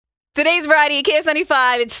Today's variety at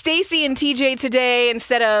KS95. It's Stacy and TJ today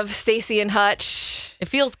instead of Stacy and Hutch. It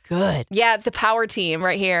feels good. Yeah, the power team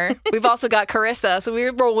right here. We've also got Carissa, so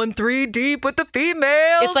we're rolling 3 deep with the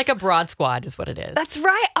females. It's like a broad squad is what it is. That's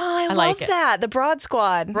right. Oh, I love like it. that. The Broad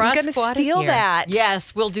Squad. Broad I'm going Squad to is steal here. that.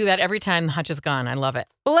 Yes, we'll do that every time Hutch is gone. I love it.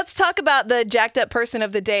 Well, let's talk about the jacked up person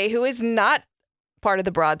of the day who is not part of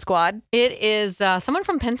the Broad Squad. It is someone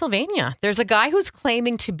from Pennsylvania. There's a guy who's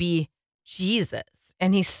claiming to be Jesus,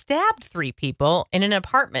 and he stabbed 3 people in an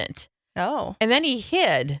apartment. Oh. And then he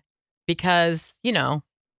hid because,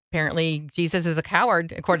 apparently Jesus is a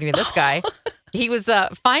coward, according to this guy. He was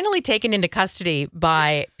finally taken into custody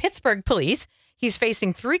by Pittsburgh police. He's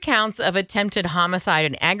facing 3 counts of attempted homicide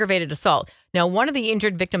and aggravated assault. Now, one of the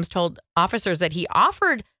injured victims told officers that he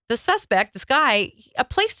offered the suspect, this guy, a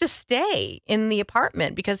place to stay in the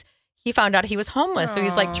apartment because he found out he was homeless. So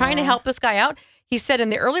he's like trying to help this guy out. He said in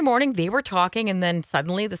the early morning they were talking, and then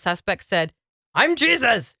suddenly the suspect said, "I'm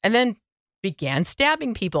Jesus," and then began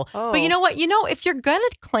stabbing people. Oh. But you know what? If you're going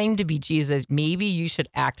to claim to be Jesus, maybe you should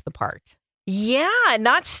act the part. Yeah,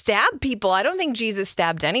 not stab people. I don't think Jesus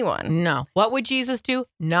stabbed anyone. No. What would Jesus do?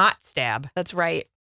 Not stab. That's right.